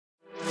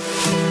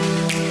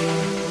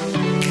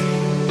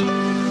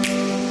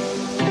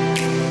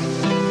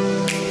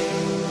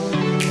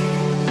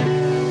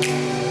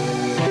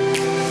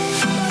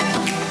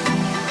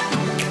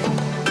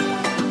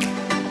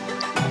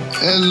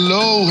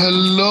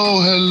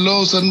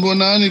Hello,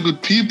 Sanbonani,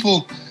 good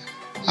people.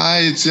 Hi,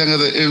 it's Yanga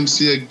the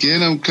MC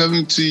again. I'm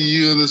coming to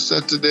you on a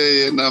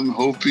Saturday, and I'm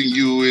hoping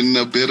you're in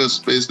a better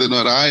space than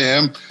what I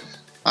am.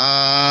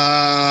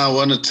 I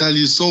want to tell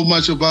you so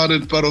much about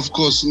it, but of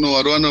course, no,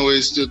 I don't want to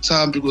waste your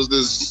time because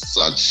there's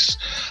such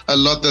a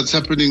lot that's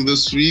happening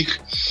this week.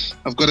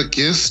 I've got a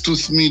guest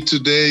with me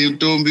today,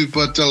 Ntombi,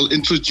 but I'll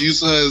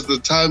introduce her as the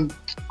time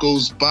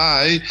goes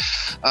by.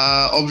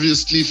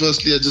 Obviously,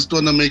 firstly, I just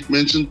want to make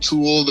mention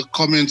to all the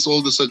comments,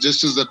 all the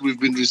suggestions that we've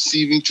been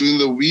receiving during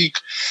the week.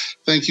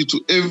 Thank you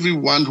to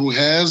everyone who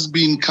has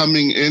been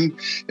coming in,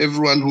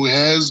 everyone who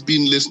has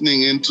been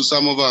listening in to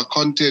some of our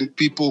content,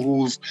 people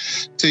who've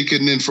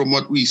taken in from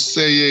what we're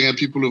saying, and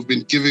people who've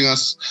been giving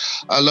us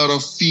a lot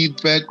of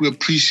feedback. We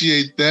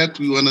appreciate that.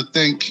 We want to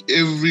thank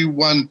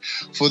everyone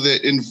for their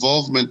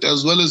involvement,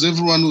 as well as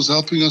everyone who's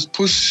helping us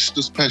push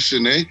this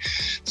passion,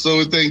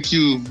 So thank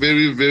you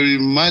very, very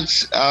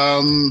much.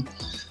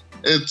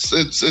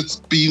 It's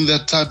been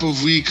that type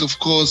of week, of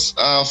course,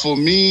 for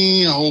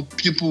me. I hope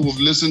people who've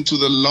listened to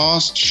the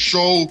last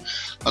show,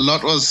 a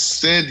lot was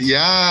said.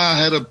 Yeah, I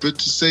had a bit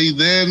to say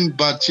then,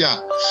 but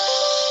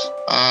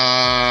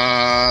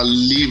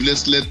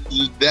let's let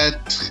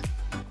that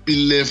be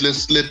left.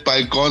 Let's let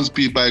bygones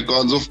be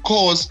bygones. Of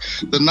course,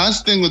 the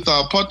nice thing with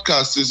our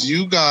podcast is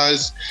you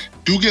guys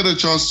do get a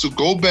chance to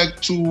go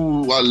back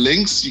to our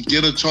links. You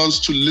get a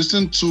chance to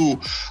listen to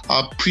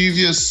our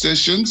previous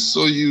sessions.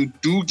 So you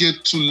do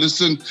get to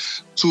listen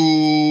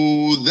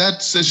to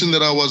that session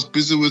that I was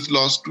busy with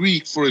last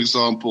week, for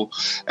example,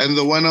 and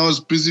the one I was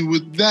busy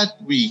with that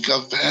week.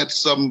 I've had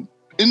some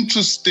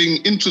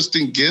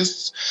interesting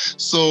guests.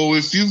 So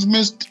if you've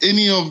missed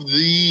any of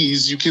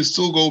these, you can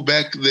still go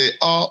back. They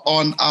are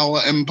on our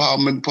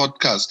empowerment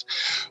podcast.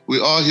 We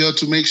are here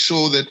to make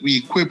sure that we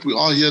equip. We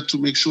are here to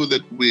make sure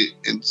that we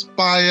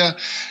inspire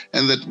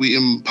and that we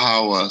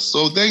empower.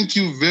 So thank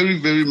you very,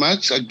 very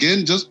much.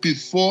 Again, just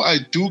before I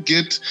do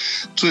get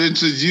to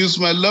introduce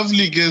my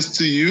lovely guest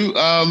to you,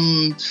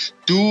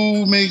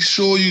 do make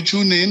sure you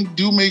tune in.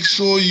 Do make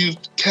sure you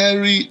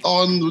carry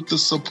on with the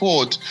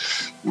support.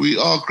 We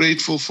are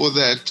grateful for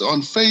that.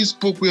 On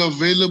Facebook, we are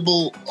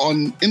available.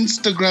 On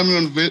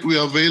Instagram, we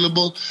are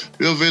available.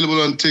 We are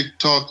available on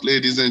TikTok,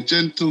 ladies and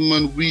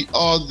gentlemen. We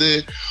are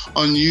there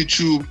on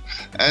YouTube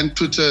and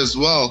Twitter as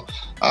well.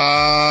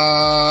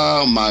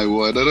 My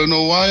word. I don't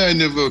know why I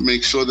never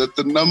make sure that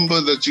the number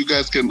that you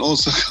guys can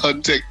also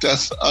contact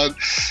us on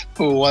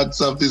for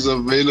WhatsApp is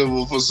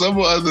available for some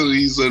other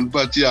reason.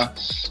 But yeah,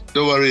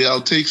 don't worry,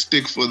 I'll take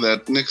stick for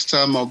that. Next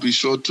time, I'll be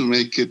sure to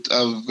make it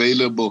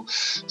available.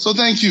 So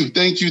thank you,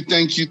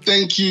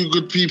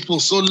 good people.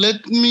 So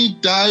let me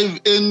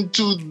dive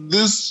into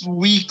this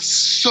week's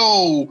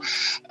show.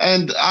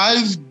 And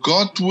I've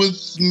got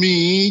with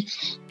me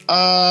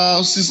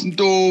Sis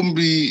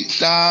Ntombi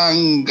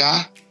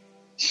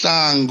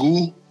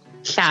Hlangu.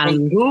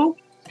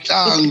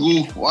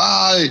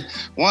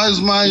 Why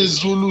is my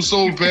Zulu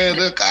so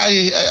bad?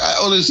 I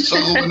always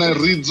struggle when I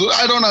read Zulu.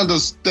 I don't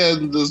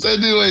understand this.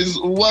 Anyways,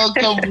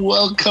 welcome,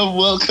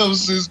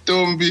 Sis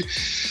Ntombi.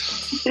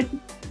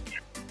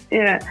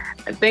 Yeah,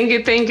 thank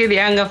you,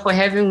 Yanga, for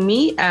having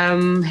me.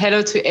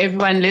 Hello to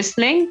everyone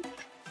listening,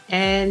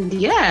 and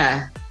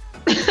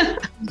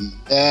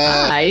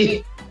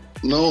hi.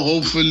 No,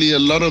 hopefully a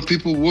lot of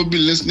people will be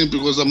listening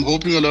because I'm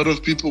hoping a lot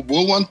of people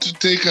will want to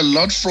take a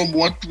lot from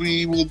what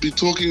we will be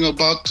talking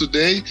about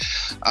today.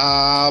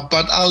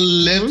 But I'll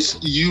let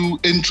you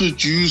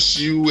introduce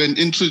you and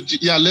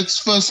let's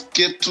first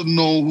get to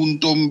know who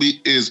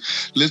Ntombi is.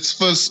 Let's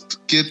first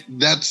get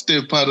that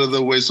step out of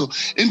the way. So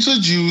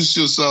introduce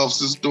yourself,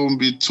 Sis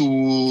Ntombi,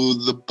 to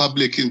the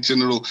public in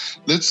general.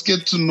 Let's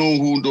get to know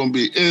who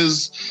Ntombi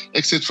is,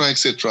 etc.,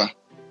 etc.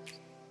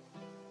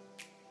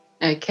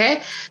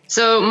 Okay,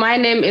 so my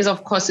name is,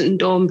 of course,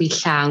 Ntombi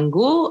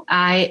Hlangu.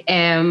 I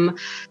am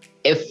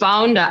a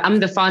founder. I'm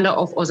the founder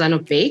of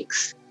Ozano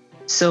Bakes.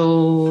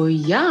 So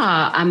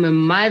I'm a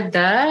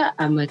mother,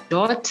 I'm a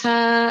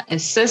daughter, a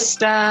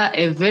sister,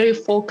 a very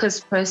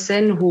focused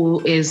person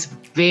who is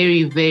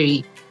very,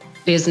 very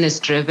business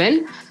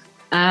driven.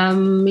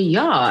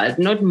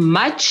 Not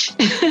much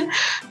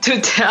to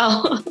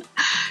tell.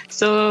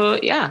 So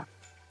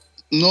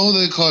No,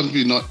 there can't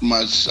be not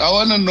much. I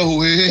want to know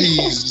where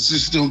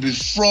he's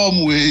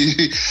from,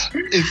 where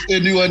if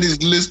anyone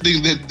is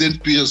listening that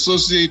didn't be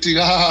associating,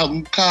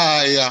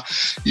 Mkaya.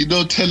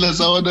 Tell us,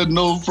 I want to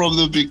know from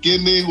the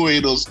beginning, where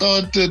it all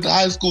started,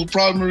 high school,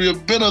 primary, a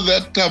bit of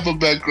that type of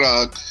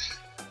background.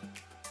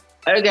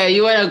 Okay,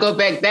 you want to go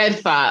back that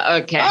far?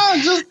 Okay.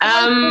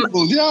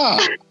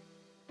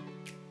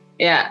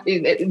 Yeah,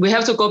 we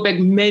have to go back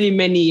many,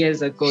 many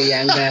years ago,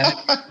 Yanga.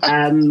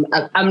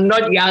 I'm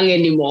not young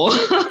anymore.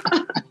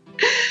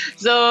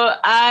 So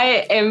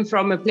I am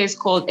from a place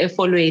called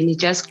Efolweni,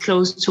 just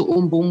close to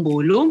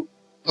Umbumbulu.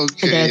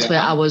 Okay, That's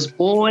where I was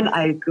born.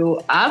 I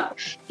grew up.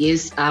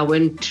 Yes, I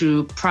went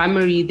to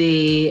primary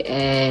there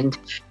and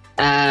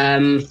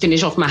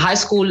finished off my high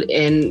school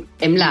in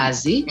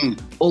Mlazi,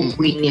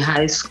 Ogwini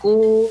High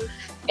School.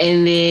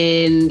 And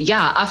then,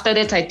 after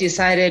that, I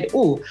decided,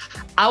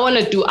 I want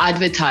to do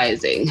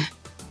advertising.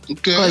 Okay.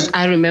 Because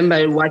I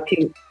remember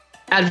watching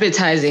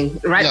advertising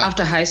right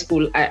after high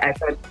school. I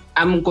thought,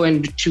 I'm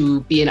going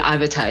to be an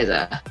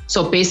advertiser.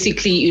 So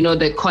basically,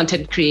 the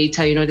content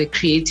creator, the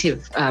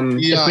creative,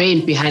 the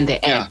brain behind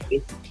the ad,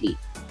 basically.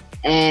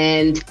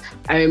 And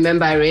I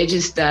remember I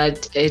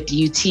registered at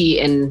UT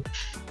and,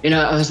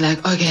 I was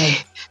like, okay,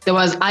 there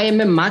was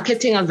IMM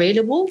marketing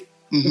available,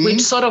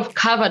 which sort of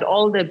covered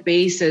all the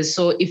bases.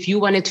 So if you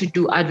wanted to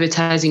do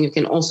advertising, you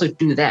can also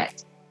do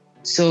that.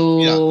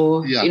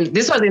 So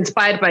this was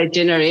inspired by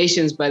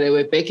Generations, by the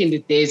way, back in the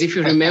days. If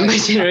you remember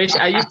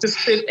Generation, I used to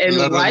sit and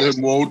watch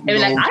and be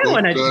like, I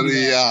want to do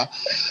that.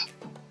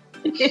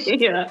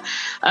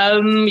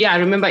 I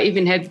remember I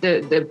even had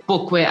the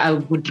book where I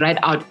would write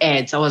out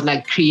ads. I was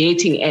like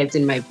creating ads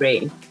in my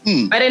brain.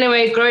 But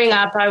anyway, growing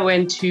up, I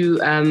went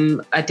to,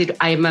 I did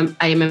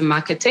IMM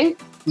marketing,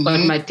 got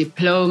my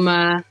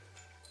diploma.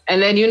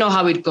 And then you know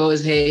how it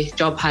goes, hey,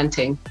 job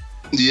hunting.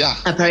 Yeah.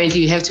 Apparently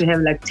you have to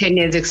have like 10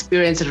 years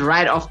experience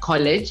right off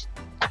college.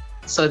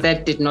 So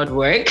that did not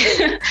work.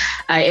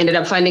 I ended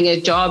up finding a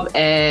job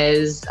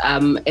as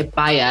a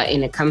buyer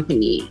in a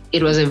company.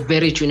 It was a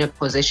very junior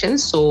position.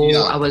 So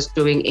I was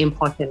doing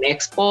import and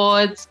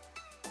exports.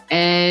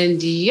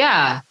 And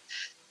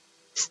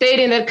stayed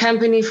in that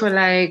company for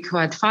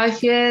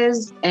 5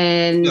 years.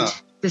 And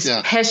this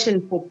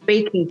passion for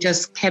baking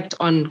just kept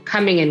on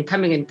coming and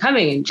coming and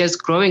coming and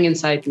just growing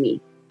inside me.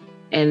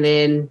 And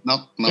then,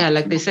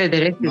 like they said,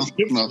 the rest is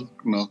history.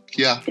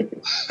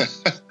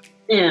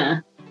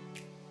 Yeah.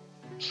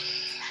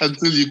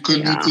 Until you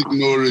couldn't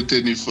ignore it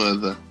any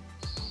further.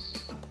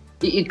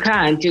 You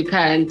can't.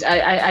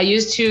 I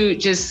used to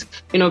just,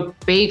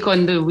 bake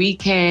on the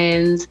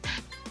weekends,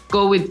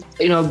 go with,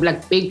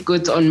 baked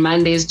goods on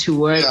Mondays to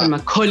work. And my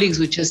colleagues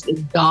would just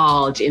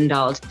indulge.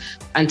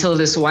 Until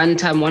this one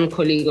time, one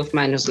colleague of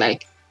mine was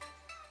like,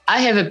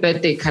 I have a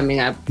birthday coming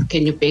up.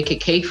 Can you bake a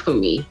cake for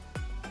me?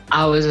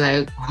 I was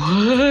like,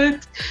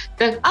 what?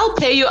 Like, I'll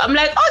pay you. I'm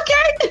like,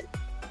 okay.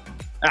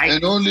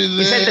 And only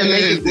he said the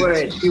magic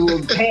word, you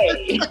will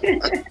pay.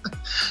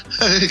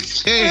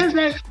 Okay. I was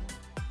like,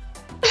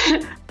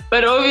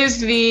 but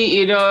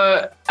obviously,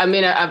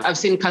 I've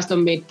seen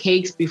custom made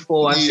cakes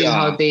before. I've seen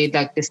how they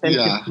the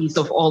centerpiece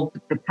of all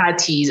the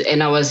parties,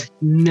 and I was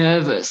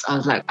nervous. I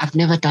was like, I've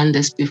never done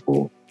this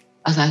before.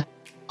 I was like,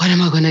 what am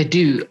I going to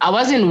do? I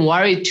wasn't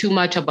worried too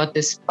much about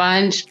the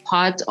sponge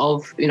part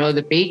of,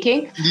 the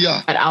baking.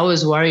 Yeah. But I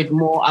was worried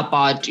more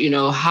about,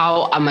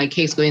 how are my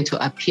cakes going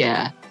to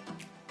appear?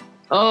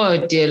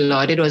 Oh, dear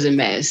Lord, it was a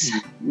mess.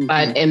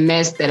 But a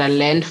mess that I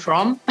learned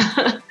from.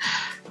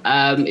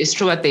 It's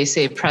true what they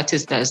say,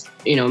 practice does,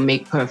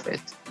 make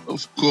perfect.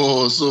 Of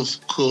course.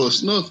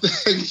 No,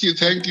 thank you,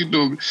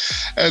 Dombi.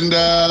 And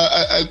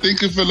I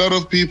think if a lot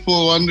of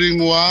people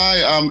wondering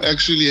why I'm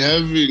actually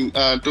having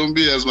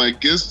Dombi as my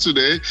guest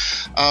today,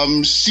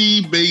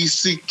 she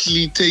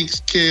basically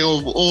takes care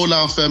of all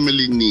our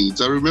family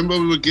needs. I remember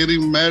we were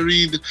getting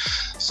married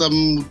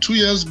some 2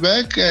 years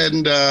back,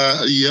 and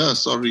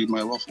sorry,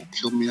 my wife will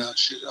kill me.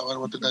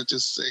 What did I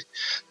just say?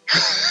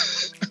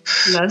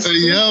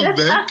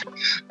 Back.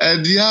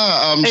 And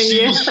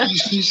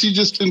she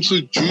just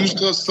introduced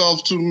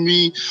herself to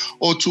me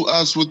or to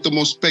us with the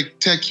most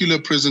spectacular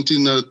present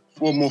in the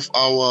form of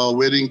our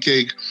wedding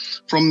cake.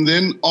 From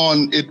then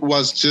on, it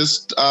was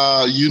just,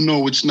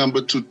 which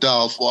number to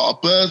dial for our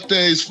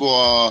birthdays,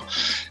 for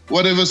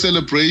whatever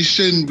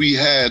celebration we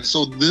had.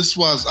 So this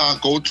was our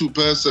go-to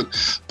person.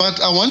 But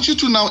I want you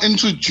to now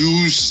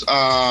introduce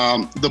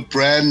the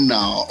brand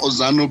now,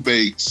 Ozano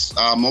Bakes.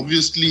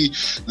 Obviously,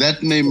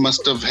 that name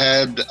must have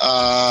had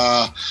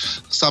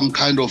some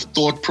kind of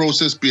thought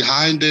process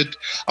behind it.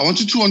 I want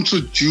you to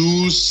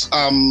introduce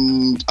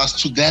us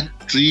to that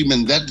dream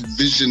and that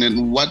vision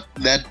and what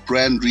that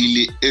brand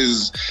really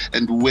is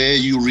and where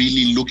you're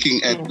really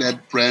looking at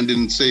that brand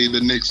in, say, the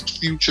next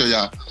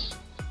future.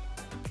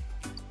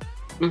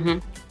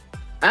 The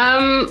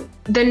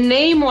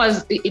name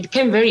it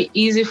came very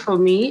easy for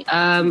me.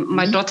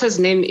 My daughter's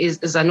name is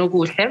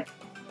Zanoguhle.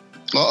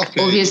 Oh,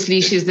 okay.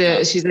 Obviously, she's the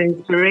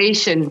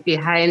inspiration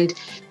behind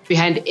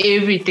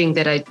everything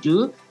that I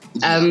do.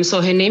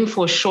 So her name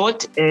for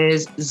short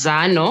is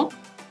Zano.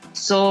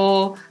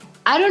 So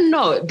I don't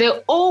know. They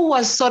all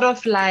was sort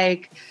of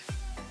like,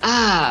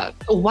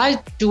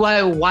 what do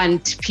I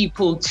want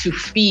people to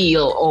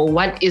feel, or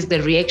what is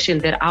the reaction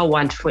that I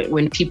want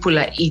when people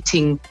are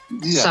eating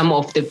some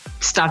of the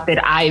stuff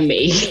that I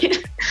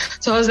make?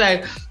 So I was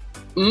like,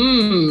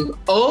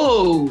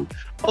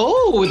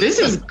 this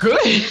is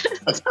good.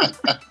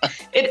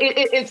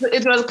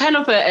 It was kind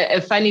of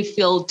a funny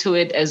feel to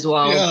it as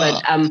well.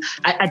 But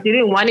I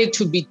didn't want it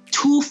to be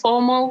too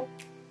formal,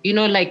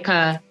 like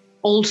a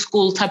old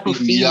school type of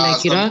feel.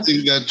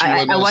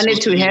 I wanted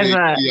to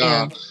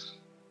have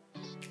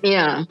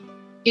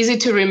easy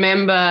to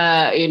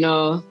remember,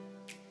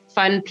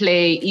 fun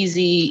play,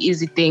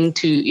 easy thing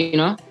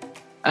to,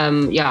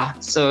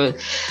 so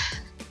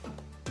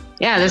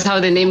that's how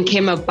the name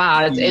came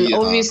about. And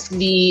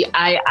obviously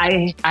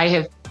I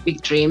have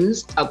big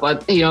dreams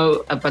about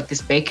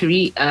this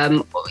bakery.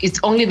 It's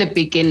only the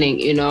beginning,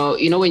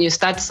 when you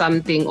start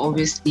something,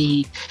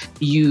 obviously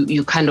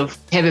you kind of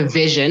have a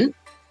vision.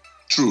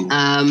 True.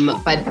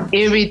 But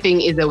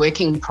everything is a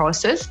working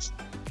process.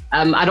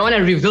 I don't want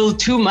to reveal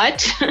too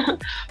much,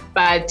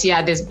 but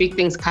yeah, there's big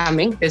things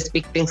coming.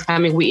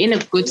 We're in a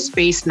good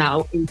space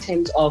now in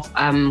terms of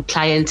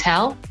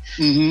clientele.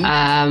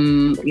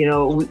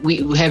 Mm-hmm.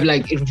 We have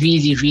like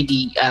really,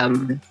 really,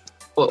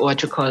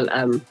 what you call,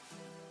 I'm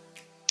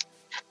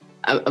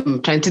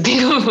trying to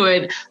think of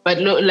it, but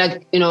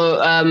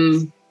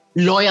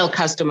loyal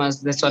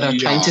customers. That's what I'm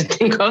trying to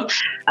think of.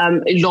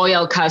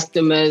 Loyal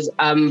customers,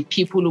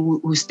 people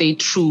who stay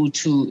true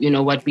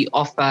to, what we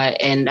offer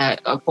and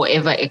are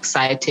forever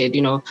excited.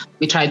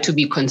 We try to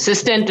be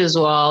consistent as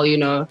well,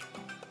 when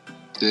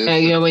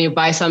you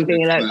buy something,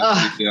 you're like,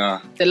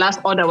 the last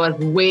order was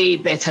way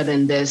better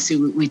than this.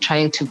 So we're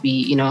trying to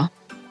be,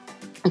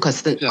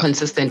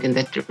 consistent in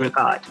that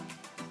regard.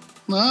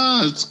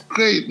 It's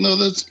great. No,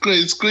 that's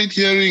great. It's great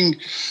hearing,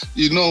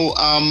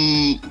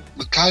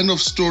 the kind of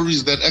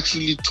stories that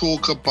actually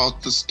talk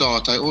about the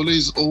start. I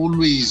always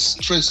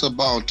stress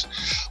about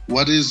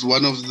what is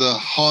one of the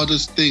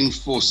hardest things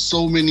for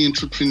so many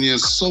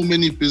entrepreneurs, so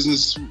many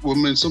business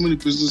women, so many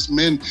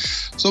businessmen,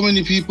 so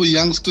many people,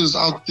 youngsters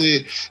out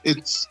there.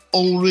 It's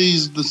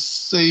always the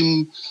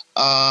same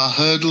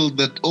hurdle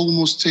that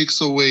almost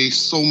takes away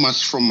so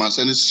much from us.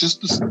 And it's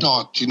just the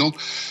start,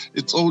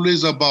 It's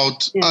always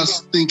about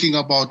us thinking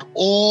about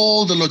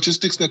all the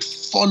logistics that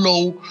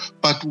follow,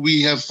 but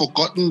we have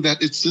forgotten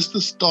that it's just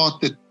the start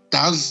that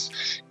does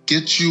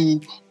get you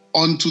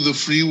onto the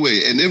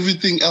freeway, and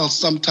everything else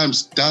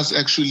sometimes does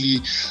actually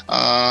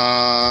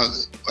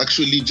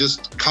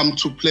just come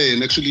to play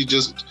and actually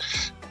just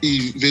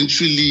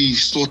eventually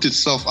sort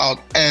itself out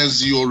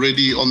as you're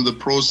already on the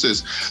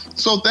process.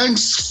 So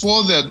thanks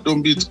for that,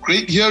 Dombi. It's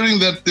great hearing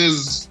that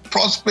there's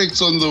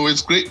prospects on the way.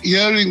 It's great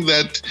hearing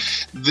that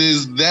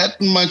there's that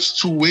much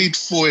to wait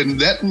for and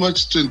that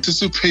much to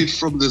anticipate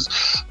from this.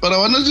 But I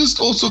want to just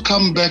also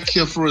come back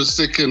here for a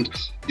second.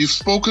 You've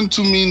spoken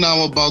to me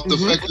now about the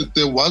fact that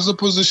there was a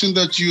position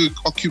that you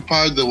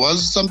occupied, there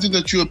was something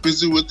that you were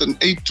busy with, an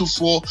 8 to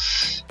 4,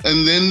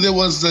 and then there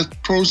was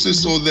that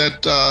process or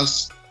that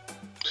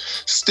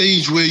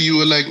stage where you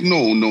were like,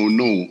 no,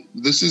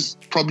 this is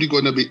probably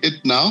going to be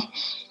it now.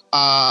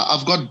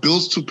 I've got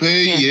bills to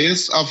pay,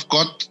 yes. I've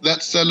got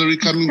that salary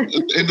coming at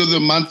the end of the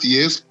month,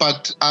 yes.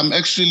 But I'm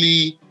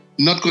actually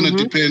not going to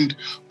depend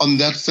on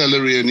that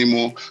salary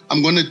anymore.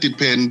 I'm going to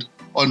depend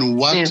on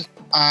what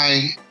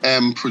I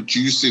am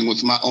producing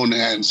with my own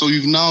hands. So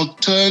you've now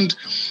turned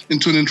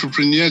into an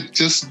entrepreneur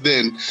just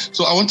then.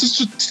 So I wanted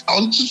to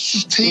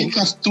take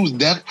us through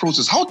that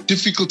process. How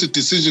difficult a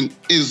decision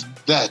is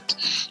that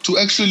to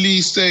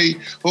actually say,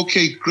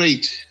 okay,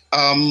 great,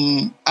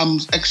 I'm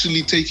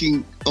actually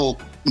taking or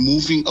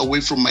moving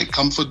away from my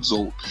comfort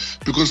zone?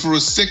 Because for a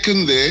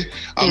second there,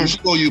 I'm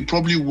sure you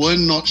probably were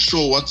not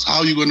sure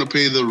how you're going to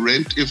pay the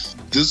rent if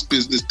this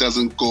business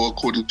doesn't go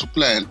according to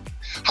plan.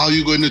 How are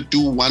you going to do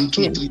 1,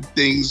 2, 3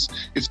 things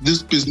if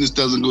this business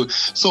doesn't go?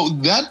 So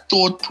that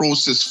thought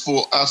process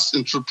for us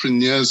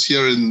entrepreneurs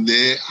here and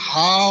there,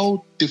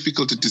 how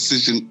difficult a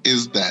decision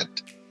is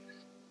that?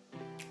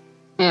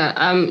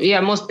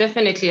 Most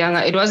definitely,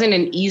 Yanga. It wasn't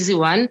an easy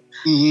one.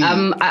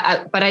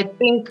 But I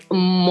think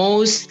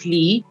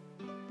mostly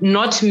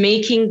not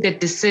making the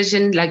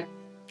decision, like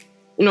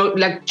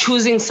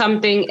choosing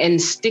something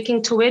and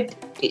sticking to it,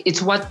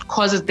 it's what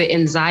causes the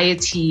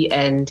anxiety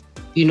and,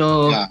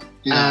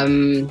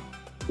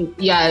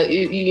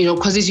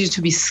 causes you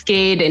to be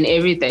scared and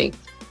everything.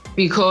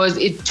 Because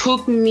it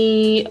took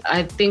me,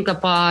 I think,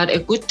 about a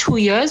good 2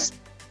 years,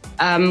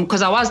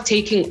 because I was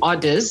taking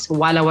orders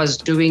while I was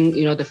doing,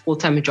 the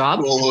full-time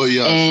job. Oh,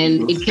 yeah.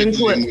 And it came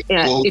to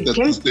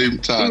the same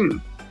time.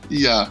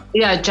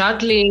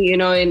 Juggling,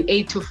 in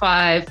 8 to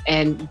 5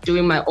 and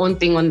doing my own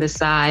thing on the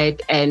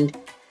side. And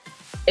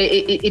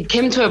it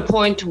came to a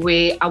point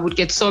where I would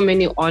get so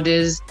many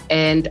orders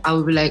and I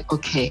would be like,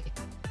 okay,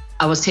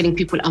 I was telling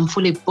people I'm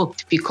fully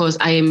booked because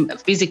I am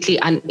physically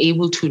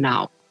unable to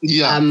now.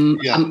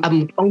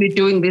 I'm only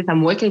doing this.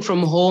 I'm working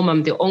from home.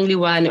 I'm the only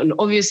one. And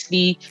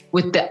obviously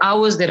with the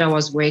hours that I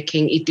was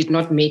working, it did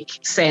not make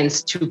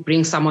sense to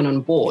bring someone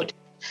on board.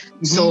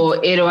 So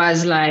it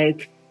was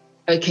like,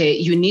 okay,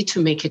 you need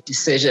to make a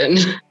decision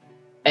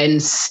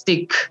and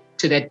stick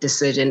to that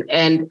decision.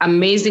 And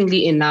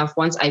amazingly enough,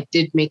 once I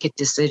did make a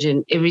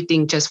decision,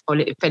 everything just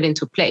fell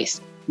into place.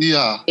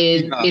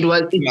 It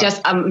was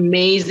just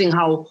amazing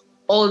how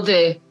all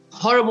the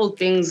horrible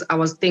things I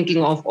was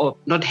thinking of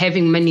not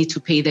having money to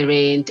pay the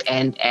rent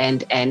and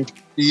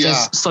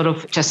just sort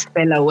of just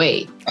fell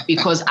away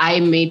because I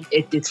made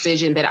a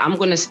decision that I'm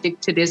going to stick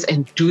to this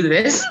and do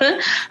this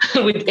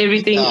with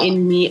everything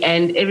in me,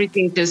 and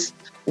everything just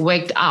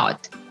worked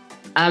out.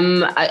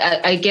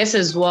 I guess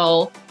as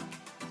well,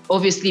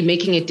 obviously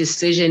making a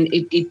decision,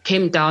 it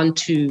came down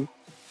to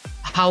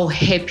how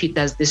happy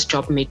does this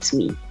job makes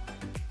me.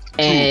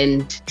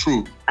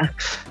 True.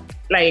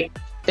 Like,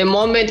 the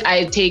moment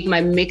I take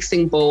my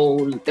mixing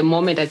bowl, the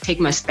moment I take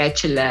my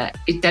spatula,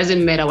 it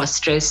doesn't matter what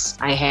stress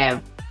I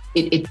have,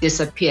 it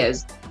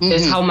disappears.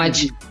 That's how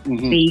much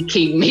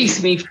baking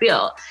makes me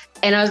feel.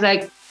 And I was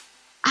like,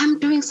 I'm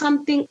doing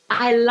something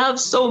I love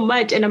so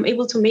much and I'm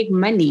able to make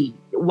money.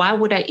 Why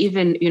would I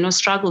even,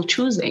 struggle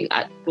choosing?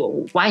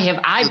 Why have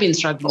I been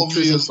struggling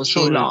choosing for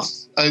so long?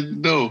 I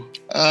know.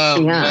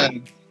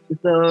 Man.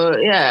 So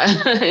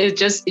it's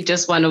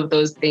just one of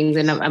those things,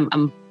 and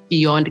I'm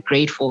beyond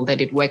grateful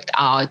that it worked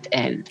out,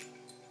 and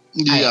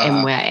I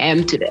am where I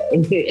am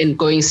today and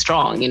going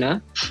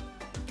strong.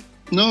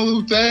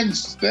 No,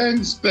 thanks,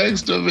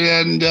 Toby,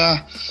 and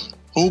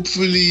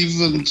hopefully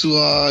even to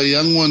our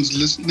young ones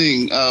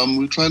listening,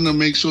 we're trying to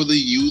make sure the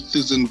youth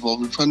is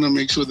involved. We're trying to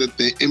make sure that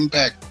they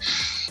impact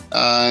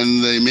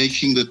and they're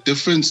making the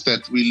difference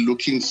that we're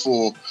looking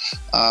for,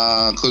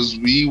 because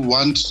we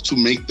want to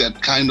make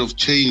that kind of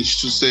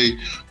change to say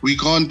we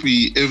can't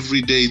be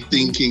every day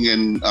thinking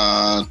and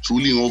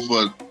drooling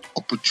over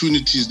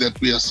opportunities that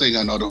we are saying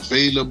are not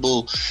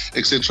available,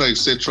 etc.,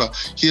 etc.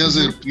 Here's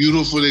a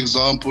beautiful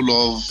example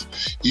of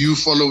you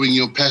following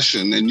your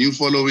passion and you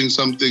following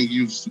something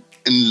you've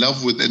in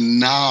love with, and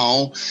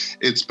now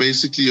it's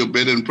basically your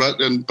bread and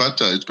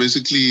butter. It's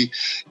basically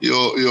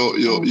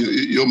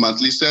your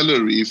monthly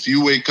salary. If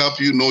you wake up,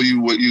 you're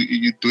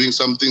doing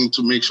something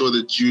to make sure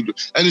that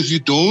and if you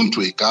don't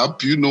wake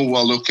up,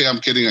 well, okay, I'm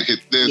getting a hit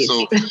there. Yes.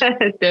 So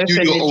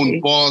you're your own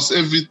boss,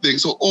 everything.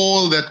 So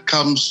all that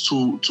comes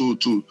to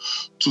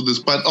this.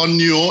 But on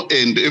your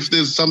end, if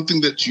there's something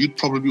that you'd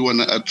probably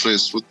want to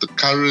address with the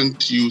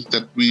current youth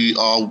that we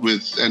are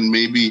with, and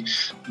maybe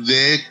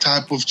their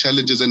type of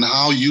challenges and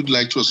how you'd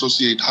like to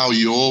associate how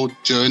your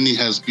journey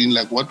has been,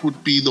 like what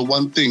would be the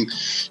one thing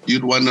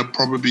you'd want to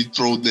probably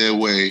throw their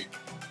way?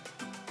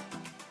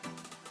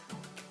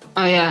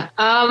 Oh yeah.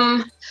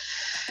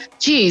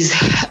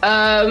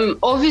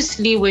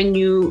 Obviously when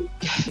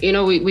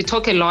we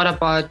talk a lot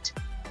about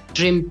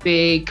dream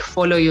big,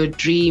 follow your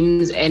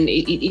dreams, and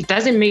it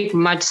doesn't make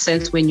much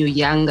sense when you're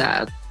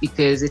younger,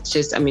 because it's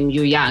just,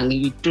 you're young,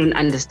 you don't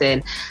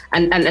understand,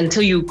 and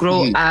until you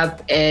grow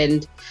up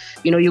and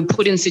you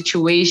put in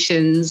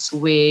situations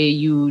where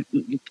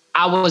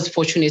I was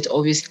fortunate,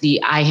 obviously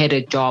I had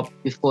a job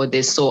before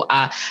this, so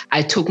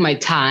I took my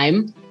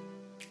time,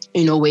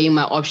 weighing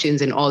my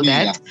options and all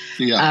that.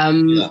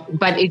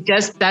 But it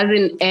just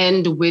doesn't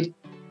end with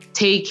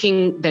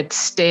taking that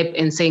step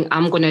and saying,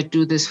 I'm going to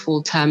do this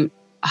full time.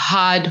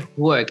 Hard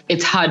work.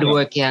 It's hard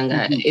work,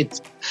 Yanga.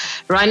 It's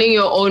running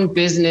your own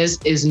business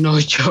is no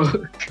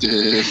joke.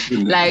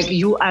 Like,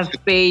 you are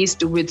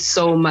faced with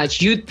so much.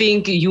 You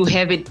think you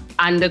have it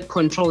under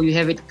control, you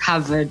have it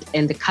covered,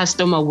 and the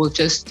customer will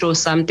just throw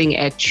something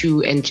at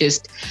you and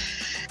just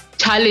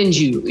challenge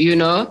you,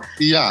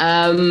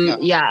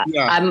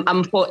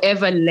 I'm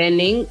forever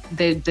learning.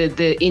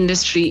 The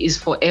industry is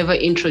forever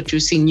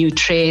introducing new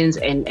trends,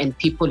 and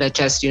people are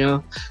just,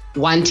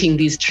 wanting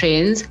these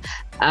trends.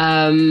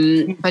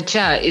 But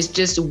it's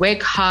just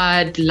work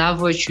hard,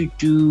 love what you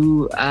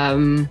do.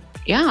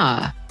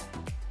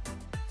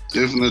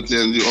 Definitely.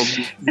 And you're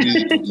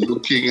obviously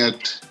looking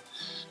at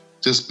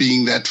just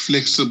being that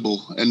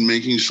flexible and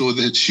making sure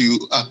that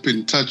you up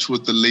in touch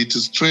with the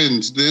latest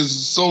trends. There's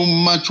so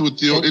much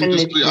with your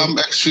industry. I'm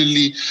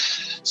actually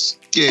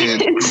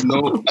scared,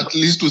 at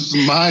least with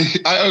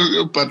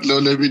but no,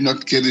 let me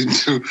not get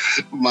into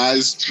my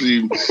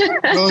stream.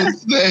 No,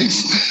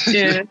 thanks.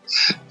 Yeah.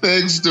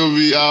 Thanks,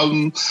 Toby.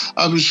 I'm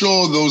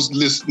sure those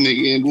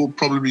listening in will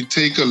probably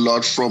take a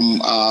lot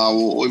from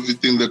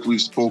everything that we've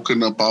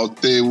spoken about.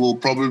 They will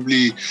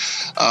probably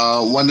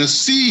want to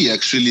see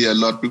actually a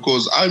lot,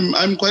 because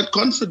I'm quite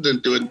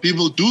confident when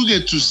people do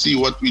get to see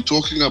what we're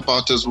talking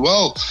about as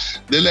well,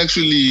 they'll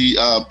actually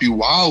be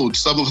wowed.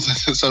 Some of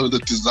the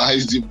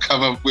designs you've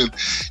come up with.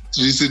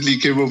 Recently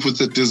came up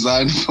with a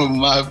design for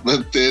my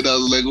birthday, and I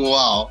was like,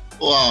 wow.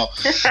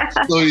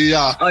 So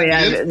yeah. Oh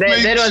yeah,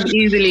 that was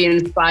easily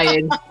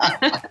inspired.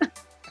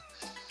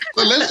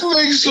 So let's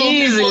make sure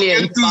people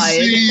get to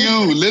see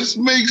you. Let's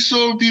make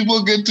sure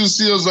people get to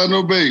see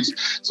Ozano Bakes.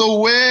 So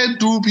where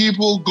do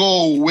people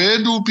go? Where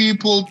do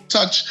people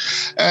touch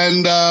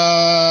and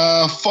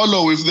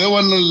follow if they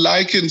want to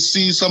like and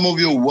see some of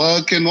your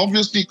work, and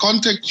obviously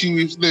contact you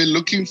if they're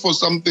looking for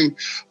something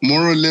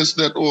more or less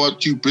that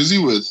what you're busy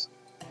with?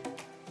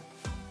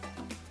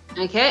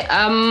 Okay,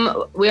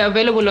 we are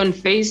available on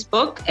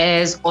Facebook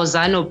as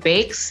Ozano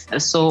Bakes,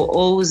 so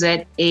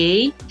OZANO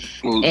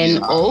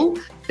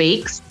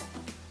Bakes.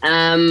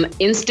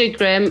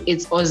 Instagram,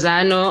 it's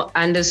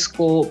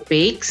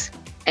Ozano_Bakes,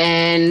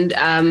 and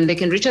they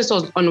can reach us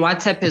on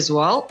WhatsApp as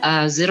well,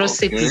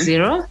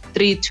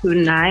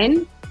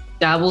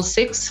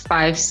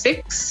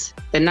 060-329-6656.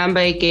 The number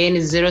again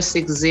is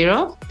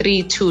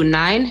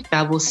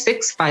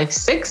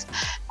 060-329-6656.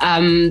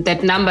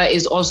 That number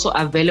is also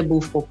available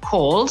for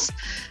calls.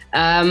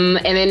 And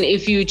then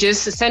if you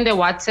just send a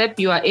WhatsApp,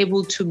 you are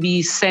able to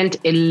be sent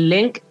a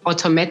link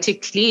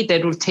automatically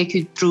that will take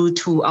you through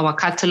to our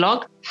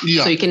catalog.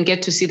 So you can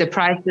get to see the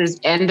prices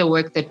and the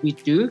work that we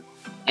do.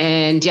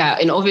 And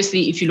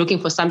obviously, if you're looking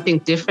for something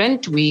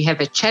different, we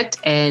have a chat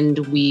and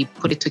we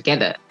put it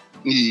together.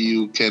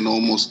 You can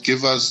almost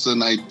give us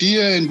an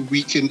idea and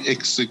we can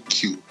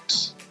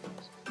execute.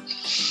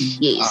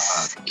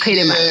 Yes,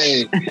 pretty much.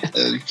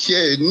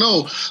 Okay,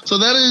 no. So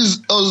that is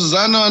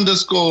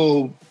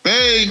Ozano_Bakes.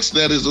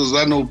 That is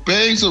Ozano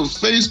Bakes on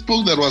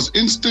Facebook. That was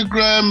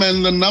Instagram.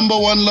 And the number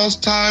one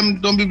last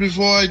time, Dombi,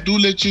 before I do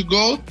let you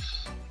go.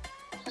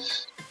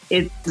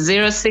 It's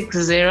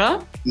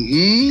 060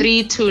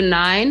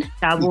 329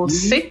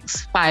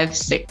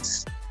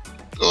 6656.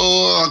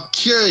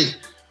 Okay.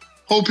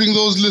 Hoping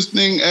those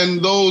listening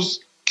and those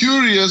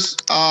curious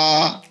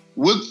are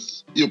with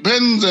your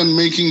pens and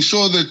making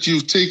sure that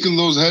you've taken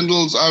those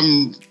handles.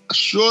 I'm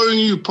assuring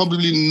you,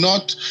 probably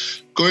not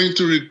going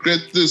to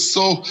regret this.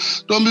 So,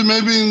 Dombi,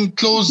 maybe in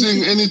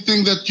closing,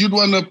 anything that you'd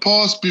want to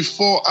pass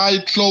before I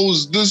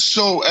close this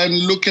show and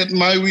look at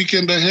my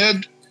weekend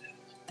ahead?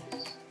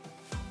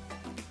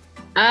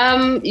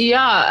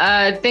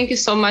 Thank you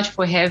so much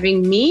for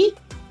having me,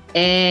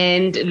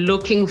 and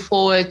looking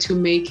forward to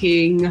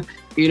making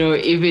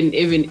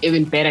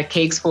even better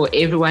cakes for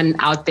everyone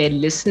out there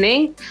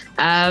listening.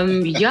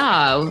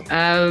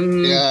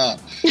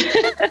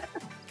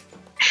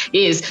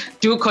 Yes,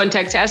 do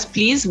contact us,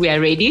 please. We are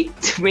ready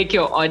to make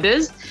your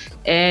orders.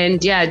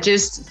 And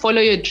just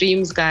follow your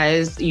dreams,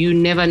 guys. You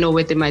never know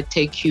where they might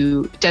take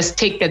you. Just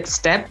take that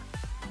step.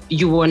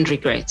 You won't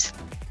regret.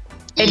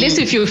 At least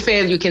if you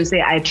fail, you can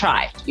say, I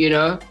tried, And you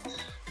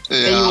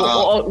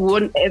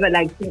won't ever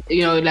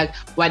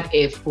what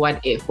if,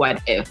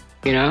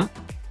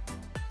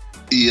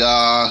 Yeah,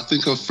 I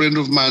think a friend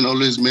of mine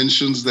always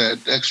mentions that,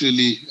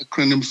 actually,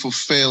 acronym for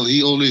fail.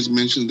 He always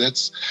mentions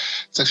it's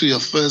actually your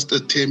first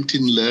attempt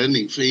in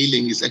learning.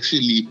 Failing is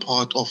actually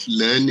part of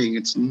learning.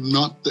 It's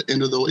not the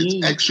end of the way.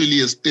 It's actually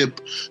a step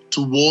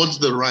towards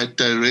the right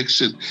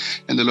direction.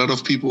 And a lot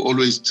of people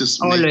always just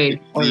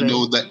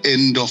the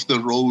end of the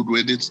road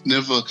when it's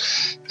never.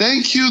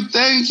 Thank you,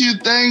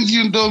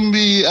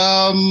 Dombi.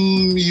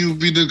 You've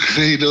been a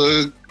great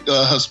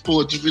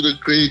sport. You've been a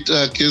great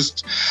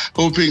guest.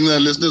 Hoping that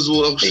listeners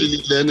will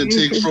actually learn and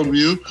take from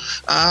you.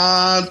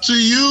 To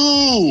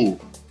you,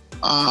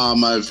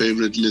 my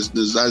favorite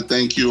listeners, I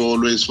thank you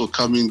always for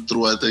coming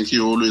through. I thank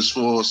you always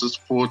for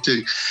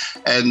supporting,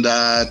 and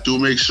do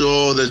make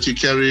sure that you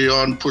carry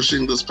on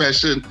pushing this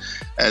passion.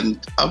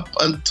 And up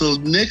until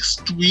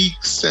next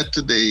week,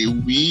 Saturday,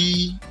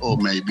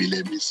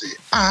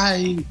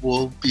 I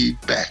will be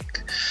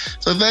back.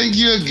 So thank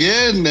you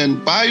again,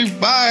 and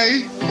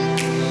bye-bye.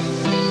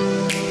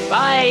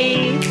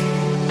 Bye.